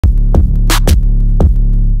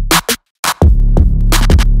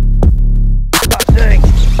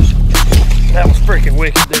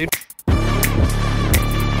wicked, dude.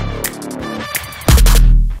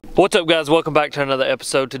 What's up, guys? Welcome back to another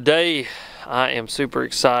episode. Today I am super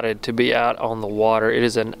excited to be out on the water. It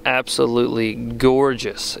is an absolutely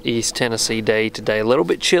gorgeous East Tennessee day today. A little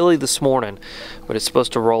bit chilly this morning, but it's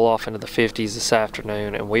supposed to roll off into the 50s this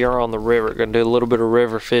afternoon, and we are on the river. Gonna do a little bit of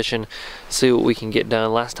river fishing, see what we can get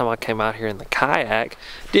done. Last time I came out here in the kayak,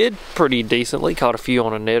 did pretty decently, caught a few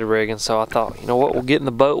on a Ned rig, and so I thought, you know what, we'll get in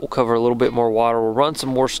the boat, we'll cover a little bit more water, we'll run some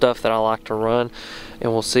more stuff that I like to run,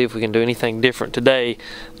 and we'll see if we can do anything different today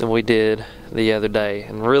than we did the other day.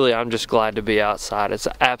 And really, I'm just glad to be outside. It's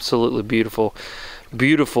absolutely beautiful,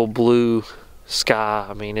 beautiful blue sky.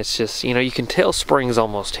 I mean, it's just, you know, you can tell spring's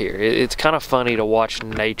almost here. It's kind of funny to watch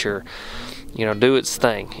nature, you know, do its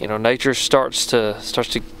thing. You know, nature starts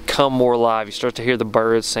to come more alive. You start to hear the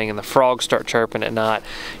birds sing and the frogs start chirping at night.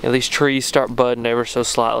 You know, these trees start budding ever so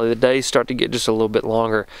slightly. The days start to get just a little bit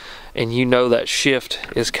longer, and you know that shift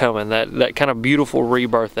is coming. That kind of beautiful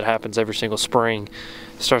rebirth that happens every single spring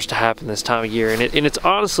starts to happen this time of year, and it's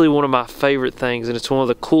honestly one of my favorite things, and it's one of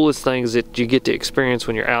the coolest things that you get to experience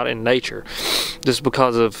when you're out in nature, just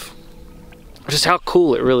because of just how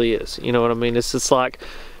cool it really is. You know what I mean? It's just like,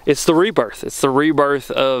 it's the rebirth. It's the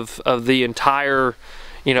rebirth of the entire,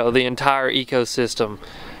 you know, the entire ecosystem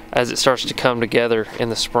as it starts to come together in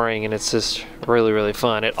the spring, and it's just really, really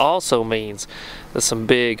fun. It also means that some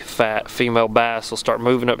big fat female bass will start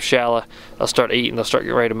moving up shallow, they'll start eating, they'll start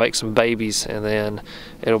getting ready to make some babies, and then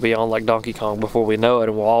it'll be on like Donkey Kong before we know it,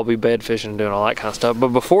 and we'll all be bed fishing and doing all that kind of stuff. But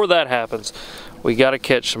before that happens, we got to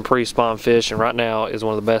catch some pre-spawn fish, and right now is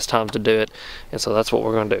one of the best times to do it, and so that's what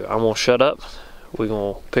we're going to do. I'm going to shut up, we're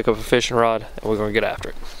going to pick up a fishing rod, and we're going to get after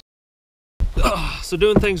it. So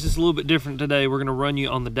doing things just a little bit different today. We're going to run you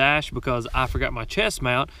on the dash because I forgot my chest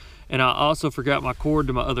mount, and I also forgot my cord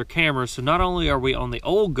to my other camera. So not only are we on the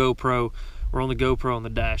old GoPro, we're on the GoPro on the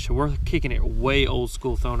dash. So we're kicking it way old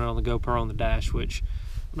school, throwing it on the GoPro on the dash, which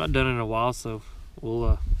I've not done in a while, so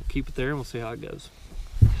we'll keep it there and we'll see how it goes.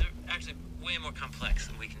 These are actually way more complex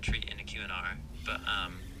than we can treat in a Q&R, but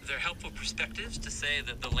they're helpful perspectives to say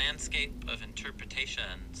that the landscape of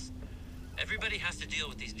interpretations, everybody has to deal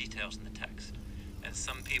with these details in the text. And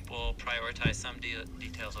some people prioritize some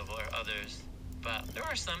details over others, but there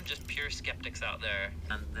are some just pure skeptics out there.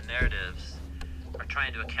 And the narratives are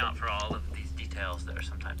trying to account for all of these details that are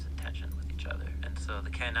sometimes in tension with each other. And so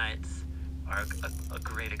the Kenites are a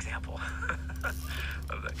great example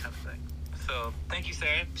of that kind of thing. So thank you,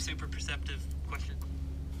 Sarah. Super perceptive question.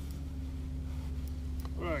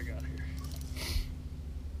 What do I got here?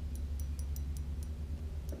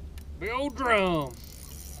 Big old drum.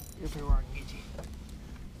 Here's where I can get you.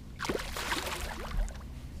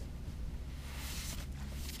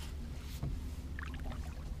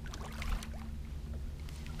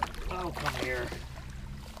 Oh, come here.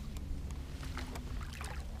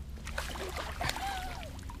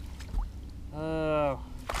 Oh.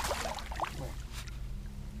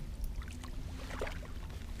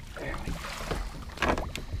 There we go.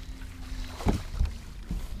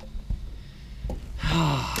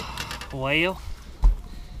 Well,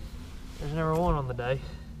 there's number one on the day.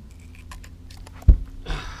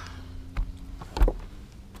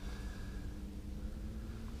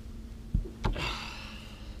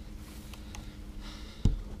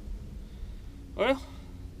 Well,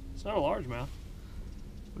 it's not a largemouth,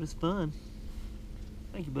 but it's fun.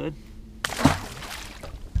 Thank you, bud.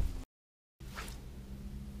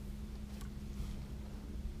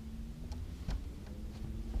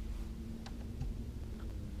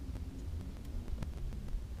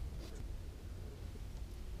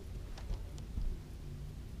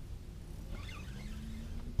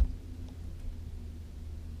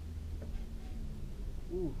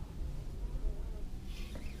 Ooh.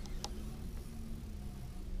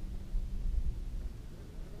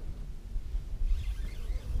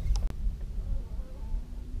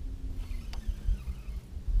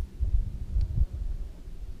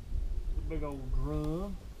 Big old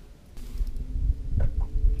drum.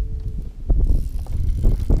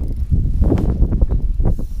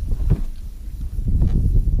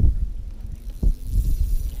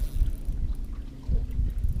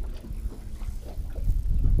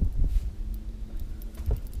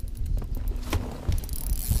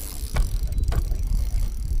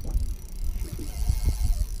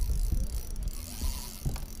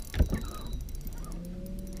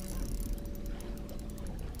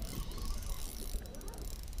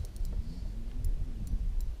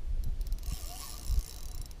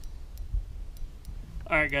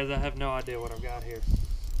 Alright guys, I have no idea what I've got here.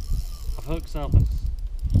 I've hooked something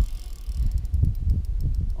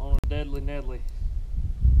on a deadly Nedley.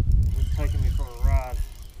 It's taking me for a ride.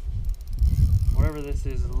 However, this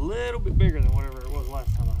is a little bit bigger than whatever it was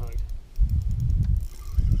last time I hooked.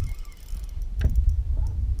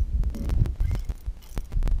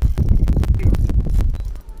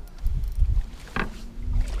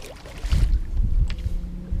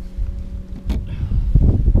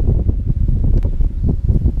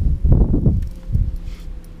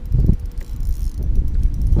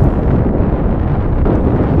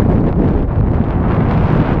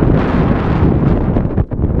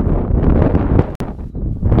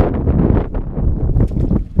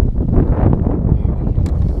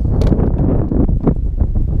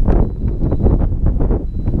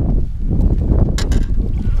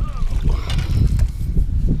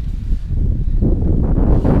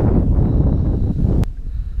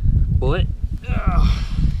 What?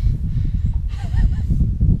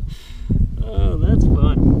 Oh, that's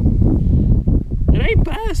fun. It ain't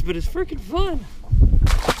bass, but it's freaking fun.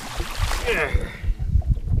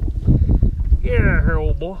 Get out of here,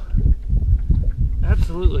 old boy.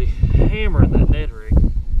 Absolutely hammering that Ned rig.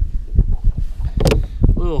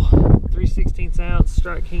 Little 3/16 ounce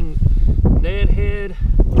Strike King Ned head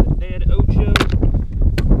with Ned Ocho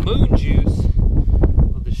moon juice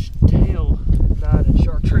with the tail dyed in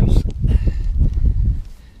chartreuse.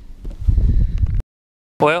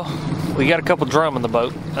 Well, we got a couple drum in the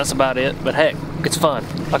boat. That's about it, but heck, it's fun.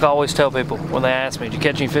 Like I always tell people when they ask me, did you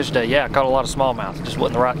catch any fish today? Yeah, I caught a lot of smallmouth. It just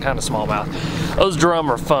wasn't the right kind of smallmouth. Those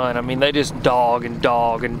drum are fun. I mean, they just dog and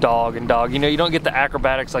dog and dog and dog. You know, you don't get the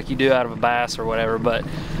acrobatics like you do out of a bass or whatever, but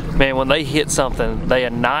man, when they hit something, they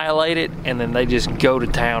annihilate it and then they just go to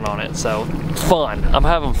town on it. So fun. I'm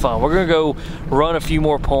having fun. We're gonna go run a few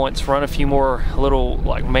more points, run a few more little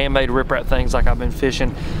like man-made riprap things like I've been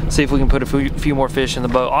fishing, see if we can put a few more fish in the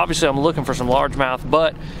boat. Obviously I'm looking for some largemouth,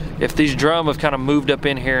 but if these drum have kind of moved up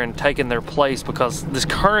in here and taken their place because this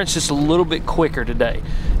current's just a little bit quicker today,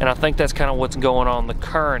 and I think that's kind of what's going on. The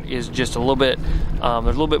current is just a little bit, there's a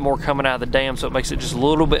little bit more coming out of the dam, so it makes it just a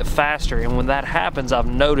little bit faster. And when that happens, I've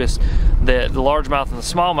noticed that the largemouth and the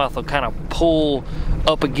smallmouth will kind of pull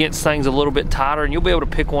up against things a little bit tighter, and you'll be able to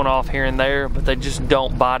pick one off here and there, but they just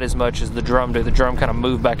don't bite as much as the drum do. The drum kind of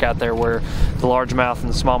move back out there where the largemouth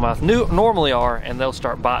and the smallmouth normally are, and they'll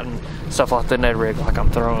start biting stuff like the Ned rig like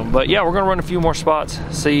I'm throwing. But yeah, we're gonna run a few more spots,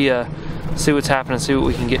 see what's happening, see what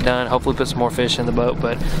we can get done, hopefully put some more fish in the boat.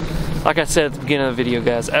 But like I said at the beginning of the video,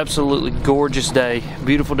 guys, absolutely gorgeous day,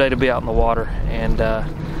 beautiful day to be out in the water, and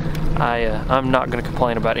I'm not gonna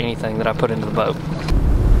complain about anything that I put into the boat.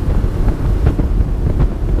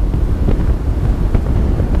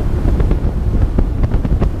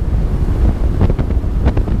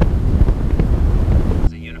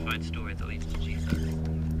 It's a unified story that leads to Jesus,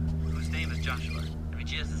 whose name is Joshua. I mean,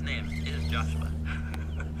 Jesus' name is Joshua.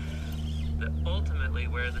 That ultimately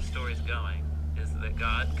where the story's going is that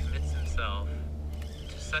God commits himself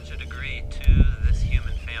to such a degree to this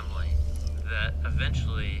human family that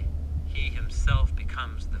eventually he himself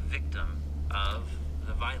becomes the victim of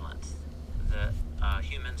the violence that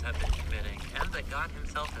humans have been committing and that God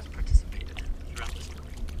himself has participated in throughout the story.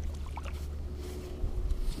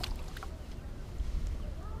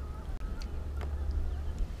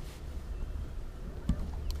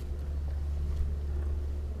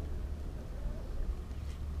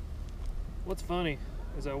 What's funny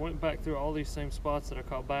is I went back through all these same spots that I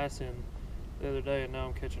caught bass in the other day, and now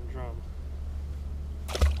I'm catching drum.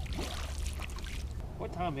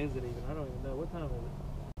 What time is it even? I don't even know. What time is it?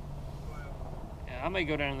 Yeah, I may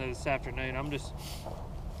go down there this afternoon. I'm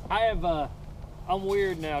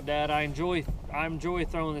weird now, Dad. I enjoy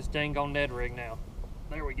throwing this dang on Ned rig now.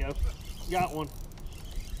 There we go. Got one.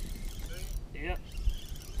 Yep.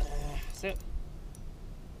 Sit.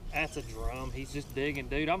 That's a drum. He's just digging,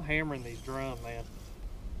 dude. I'm hammering these drums, man.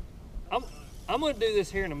 I'm gonna do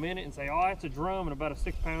this here in a minute and say, oh, that's a drum, and about a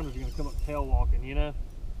 6-pounder is gonna come up tail walking, you know?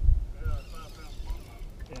 Yeah, 5 pound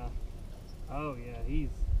smallmouth. Yeah. Oh yeah, he's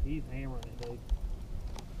hammering it, dude.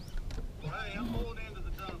 Well, hey, I'm pulling into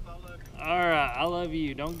the dump. I love you. All right, I love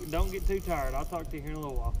you. Don't get too tired. I'll talk to you here in a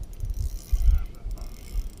little while.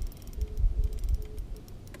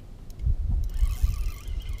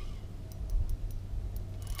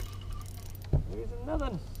 Here's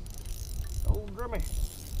another old drummy.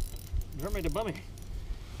 Drummy to bummy.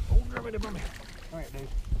 Old drummy to bummy. All right, dude.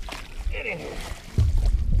 Get in here.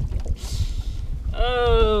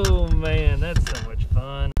 Oh man, that's so much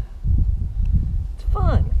fun. It's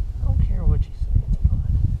fun. I don't care what you say.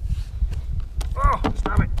 It's fun. Oh,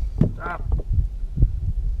 stop it. Stop.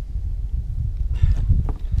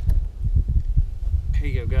 Here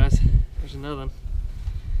you go, guys. There's another one.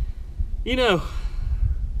 You know,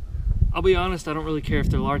 I'll be honest, I don't really care if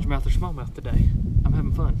they're largemouth or smallmouth today. I'm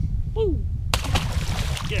having fun. Woo!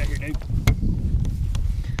 Get out here, dude.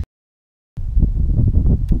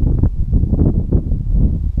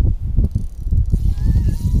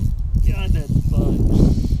 God, that's fun.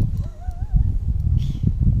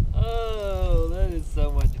 Oh, that is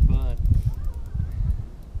so much fun.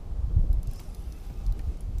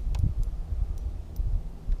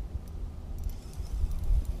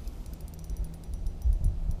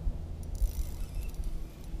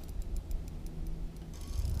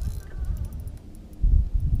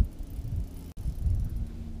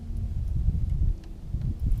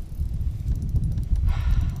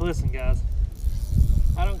 Listen, guys,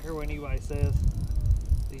 I don't care what anybody says.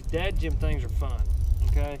 These dad gym things are fun,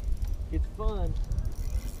 okay? It's fun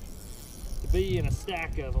to be in a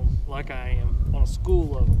stack of them like I am, on a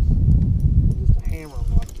school of them, just to hammer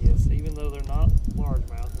them like this, even though they're not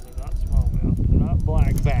largemouth and they're not smallmouth, they're not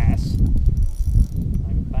black bass,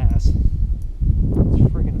 like a bass. It's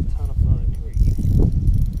freaking a ton of fun. Here we go.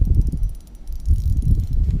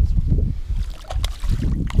 This one.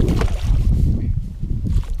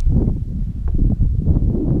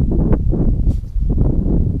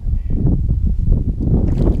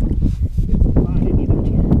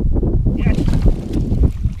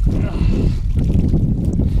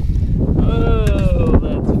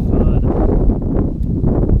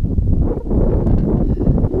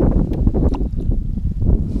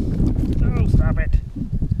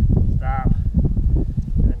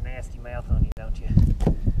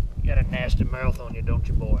 Mouth on you, don't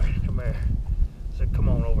you, boy? Come here. So come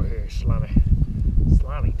on over here, slimy.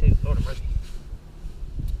 Slimy too. Lord of mercy.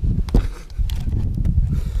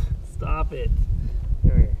 Stop it.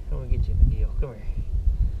 Come here. I'm gonna get you in the deal. Come here.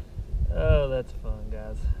 Oh, that's fun,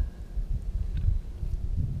 guys.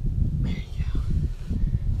 There you go.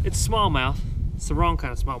 It's smallmouth. It's the wrong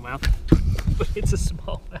kind of smallmouth, but it's a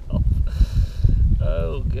smallmouth.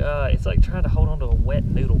 Oh God, it's like trying to hold on to a wet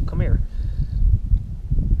noodle. Come here.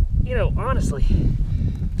 You know, honestly,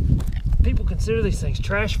 people consider these things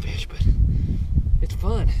trash fish, but it's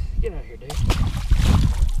fun. Get out of here, dude.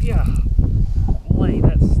 Yeah. Boy,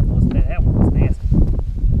 that one was nasty.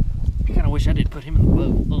 I kind of wish I didn't put him in the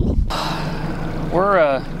boat. Ugh.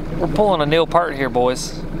 We're pulling a nil part here,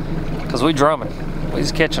 boys, because we drumming. We're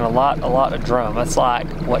just catching a lot of drum. That's like,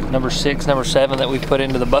 what, number 6, number 7 that we've put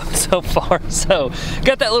into the boat so far. So,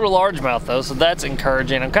 got that little largemouth though, so that's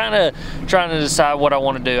encouraging. I'm kind of trying to decide what I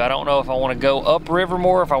want to do. I don't know if I want to go upriver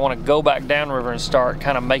more, if I want to go back downriver and start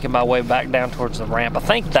kind of making my way back down towards the ramp. I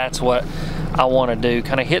think that's what I want to do.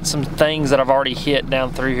 Kind of hit some things that I've already hit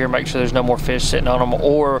down through here, make sure there's no more fish sitting on them,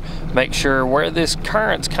 or make sure where this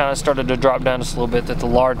current's kind of started to drop down just a little bit that the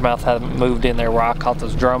largemouth hasn't moved in there where I caught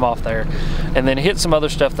those drum off there. And then hit some other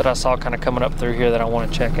stuff that I saw kind of coming up through here that I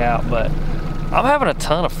want to check out. But I'm having a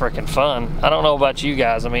ton of freaking fun. I don't know about you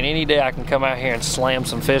guys. I mean, any day I can come out here and slam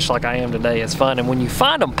some fish like I am today, it's fun. And when you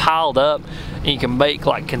find them piled up and you can make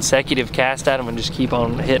like consecutive casts at them and just keep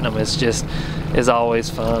on hitting them, it's always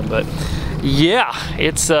fun. But yeah,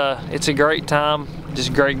 it's a great time,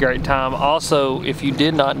 just great time. Also, if you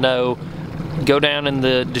did not know, go down in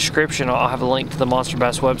the description. I'll have a link to the Monster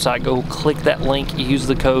Bass website. Go click that link, use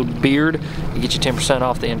the code BEARD, you get you 10%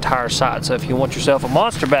 off the entire site. So if you want yourself a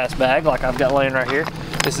Monster Bass bag like I've got laying right here,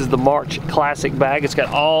 this is the March Classic bag. It's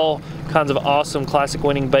got all kinds of awesome classic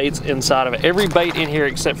winning baits inside of it. Every bait in here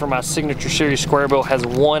except for my Signature Series square bill has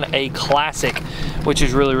won a classic, which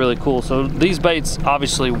is really cool. So these baits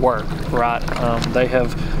obviously work, right? They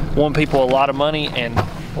have won people a lot of money and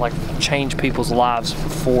like change people's lives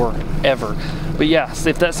forever. But yeah, so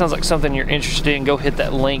if that sounds like something you're interested in, go hit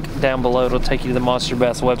that link down below. It'll take you to the Monster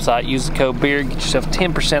Bass website. Use the code BEARD, get yourself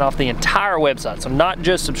 10% off the entire website. So not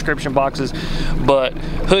just subscription boxes, but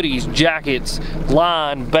hoodies, jackets,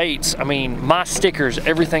 line, baits. I mean, my stickers,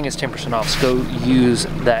 everything is 10% off. So go use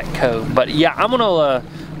that code. But yeah, I'm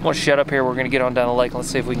gonna shut up here. We're gonna get on down the lake. Let's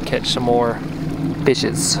see if we can catch some more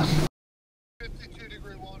fishes.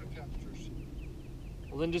 52-degree water temperatures.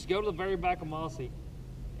 Well, then just go to the very back of Mossy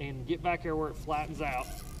and get back here where it flattens out.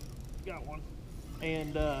 Got one.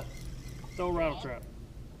 And throw a rattle trap.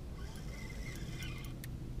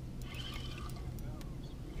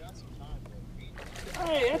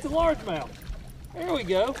 Hey, that's a largemouth. There we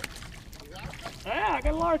go. Ah, I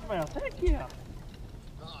got a largemouth. Heck yeah.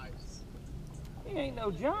 Nice. He ain't no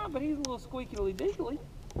John, but he's a little squeakily deekly.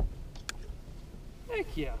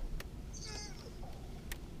 Heck yeah.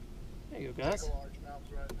 There you go, guys.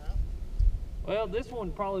 Largemouth right now. Well, this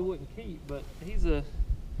one probably wouldn't keep, but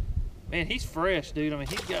man, he's fresh, dude. I mean,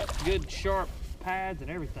 he's got good sharp pads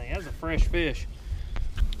and everything. That's a fresh fish.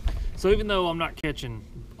 So even though I'm not catching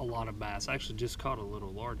a lot of bass, I actually just caught a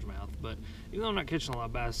little largemouth, but even though I'm not catching a lot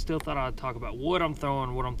of bass, still thought I'd talk about what I'm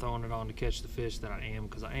throwing it on to catch the fish that I am,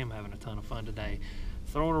 because I am having a ton of fun today.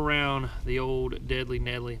 Throwing around the old Deadly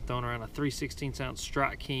Nedley, throwing around a 3/16 ounce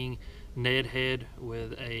Strike King Ned head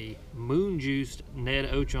with a moon juiced Ned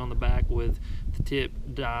Ocha on the back with the tip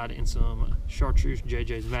dyed in some chartreuse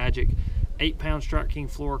JJ's Magic. 8-pound Strike King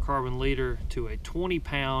fluorocarbon leader to a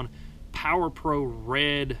 20-pound Power Pro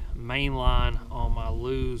red mainline on my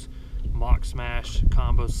Lew's Mock Smash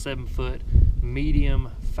combo, 7-foot medium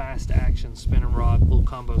fast action spinning rod, little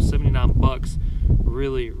combo, 79 bucks.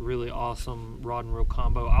 Really awesome rod and reel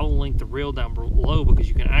combo. I will link the reel down below because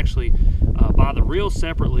you can actually buy the reel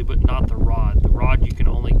separately but not the rod. The rod you can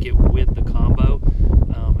only get with the combo,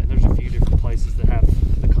 and there's a few different places that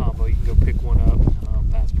have the combo. You can go pick one up,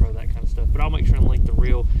 Bass Pro, that kind of stuff, but I'll make sure and link the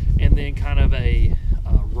reel and then kind of a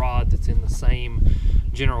rod that's in the same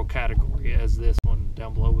general category as this one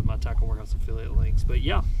down below with my Tackle Warehouse affiliate links. But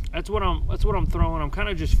yeah, that's what I'm throwing. I'm kind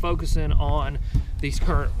of just focusing on these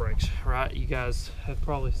current breaks, right? You guys have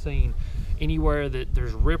probably seen anywhere that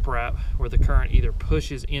there's riprap where the current either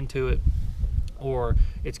pushes into it or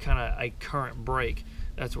it's kind of a current break.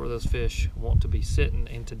 That's where those fish want to be sitting.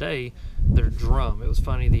 And today they're drum. It was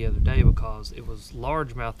funny the other day because it was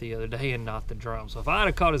largemouth the other day and not the drum. So if I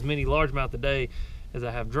had caught as many largemouth today as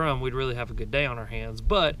I have drum, we'd really have a good day on our hands.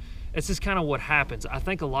 But it's just kind of what happens. I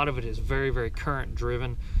think a lot of it is very current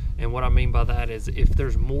driven. And what I mean by that is if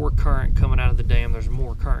there's more current coming out of the dam, there's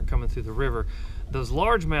more current coming through the river, those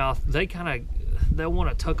largemouth, they'll want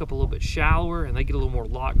to tuck up a little bit shallower and they get a little more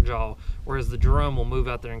lockjaw, whereas the drum will move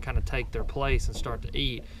out there and kind of take their place and start to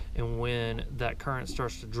eat. And when that current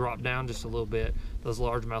starts to drop down just a little bit, those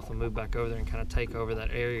largemouth will move back over there and kind of take over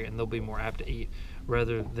that area, and they'll be more apt to eat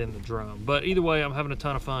rather than the drum. But either way, I'm having a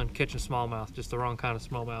ton of fun catching smallmouth, just the wrong kind of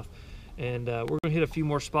smallmouth. And we're gonna hit a few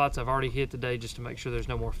more spots I've already hit today just to make sure there's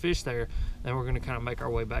no more fish there. Then we're gonna kind of make our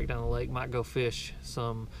way back down the lake. Might go fish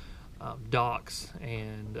some docks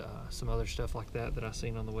and some other stuff like that I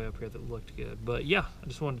seen on the way up here that looked good. But yeah, I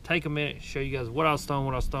just wanted to take a minute and show you guys what I was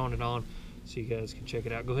throwing it on, so you guys can check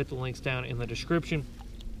it out. Go hit the links down in the description.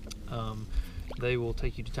 They will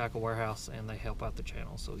take you to Tackle Warehouse and they help out the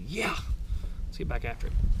channel. So yeah, let's get back after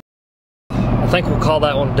it. I think we'll call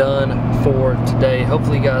that one done for today.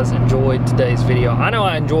 Hopefully you guys enjoyed today's video. I know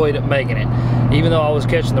I enjoyed making it. Even though I was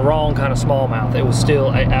catching the wrong kind of smallmouth, it was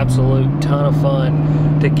still an absolute ton of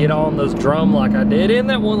fun to get on those drum like I did in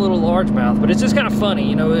that one little largemouth. But it's just kind of funny,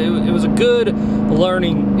 you know, it was a good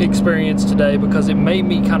learning experience today because it made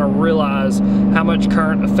me kind of realize how much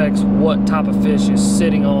current affects what type of fish is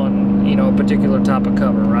sitting on, you know, a particular type of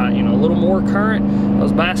cover, right? You know, a little more current,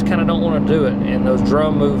 those bass kind of don't want to do it, and those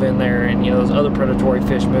drum move in there, and you know, those other predatory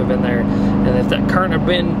fish move in there. And if that current had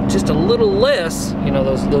been just a little less, you know,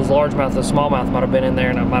 those largemouth, those smallmouth might have been in there,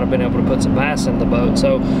 and I might have been able to put some bass in the boat.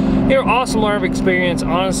 So, you know, awesome learning experience.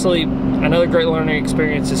 Honestly, another great learning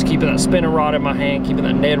experience is keeping that spinning rod in my hand, keeping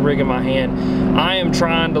that Ned rig in my hand. I am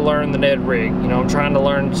trying to learn the Ned rig. You know, I'm trying to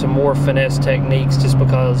learn some more finesse techniques just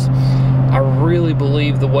because I really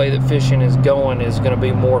believe the way that fishing is going is going to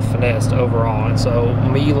be more finessed overall. And so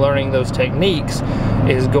me learning those techniques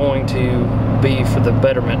is going to be for the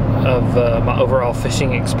betterment of my overall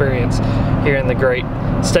fishing experience here in the great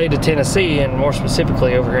state of Tennessee, and more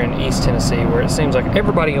specifically over here in East Tennessee, where it seems like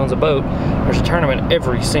everybody owns a boat. There's a tournament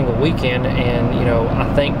every single weekend, and you know,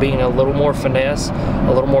 I think being a little more finesse,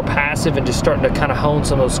 a little more passive, and just starting to kind of hone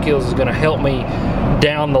some of those skills is going to help me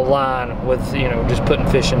down the line with, you know, just putting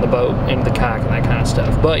fish in the boat, into the kayak and that kind of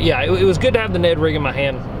stuff. But yeah, it was good to have the Ned rig in my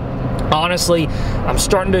hand. Honestly, I'm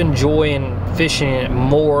starting to enjoy fishing it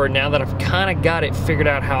more now that I've kind of got it figured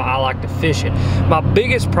out how I like to fish it. My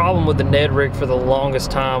biggest problem with the Ned rig for the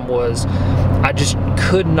longest time was I just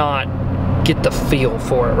could not get the feel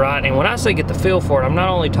for it, right? And when I say get the feel for it, I'm not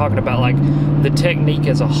only talking about like the technique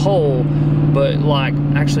as a whole, but like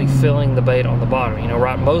actually feeling the bait on the bottom, you know,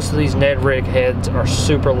 right? Most of these Ned rig heads are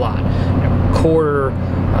super light, you know, quarter,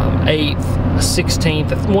 eighth, 16th,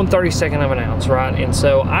 1/32 of an ounce, right? And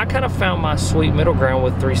so I kind of found my sweet middle ground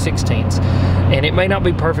with 3/16. And it may not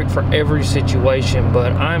be perfect for every situation,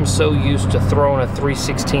 but I'm so used to throwing a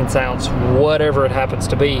 3/16 ounce, whatever it happens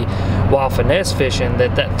to be, while finesse fishing,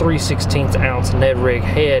 that 3/16 ounce Ned rig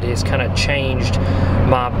head has kind of changed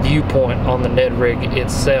my viewpoint on the Ned rig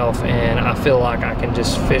itself. And I feel like I can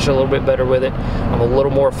just fish a little bit better with it. I'm a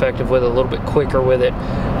little more effective with it, a little bit quicker with it,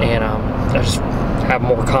 and I just have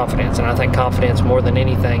more confidence. And I think confidence more than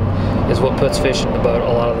anything is what puts fish in the boat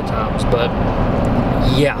a lot of the times. But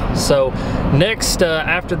Yeah, so next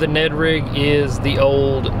after the Ned rig is the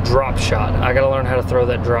old drop shot. I gotta learn how to throw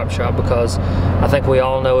that drop shot because I think we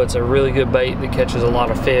all know it's a really good bait that catches a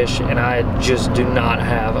lot of fish, and I just do not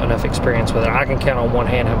have enough experience with it. I can count on one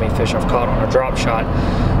hand how many fish I've caught on a drop shot,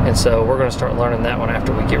 and so we're gonna start learning that one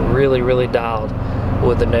after we get really, really dialed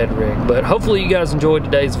with the Ned rig. But hopefully you guys enjoyed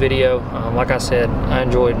today's video. Like I said, I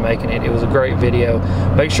enjoyed making it. It was a great video.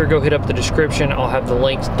 Make sure to go hit up the description. I'll have the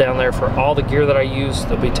links down there for all the gear that I use.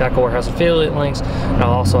 There'll be Tackle Warehouse affiliate links, and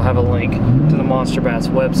I'll also have a link to the Monster Bass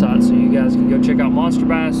website, so you guys can go check out Monster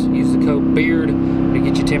Bass. Use the code BEARD to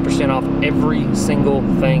get you 10% off every single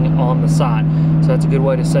thing on the site. So that's a good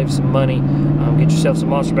way to save some money. Get yourself some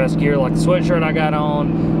Monster Bass gear like the sweatshirt I got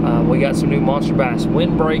on. We got some new Monster Bass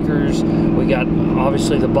windbreakers. We got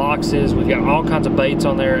obviously the boxes. We've got all kinds of baits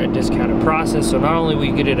on there at discounted prices. So not only will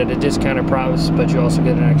you get it at a discounted price, but you also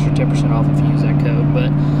get an extra 10% off if you use that code. But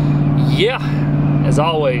yeah, as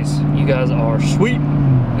always, you guys are sweet,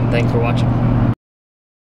 and thanks for watching.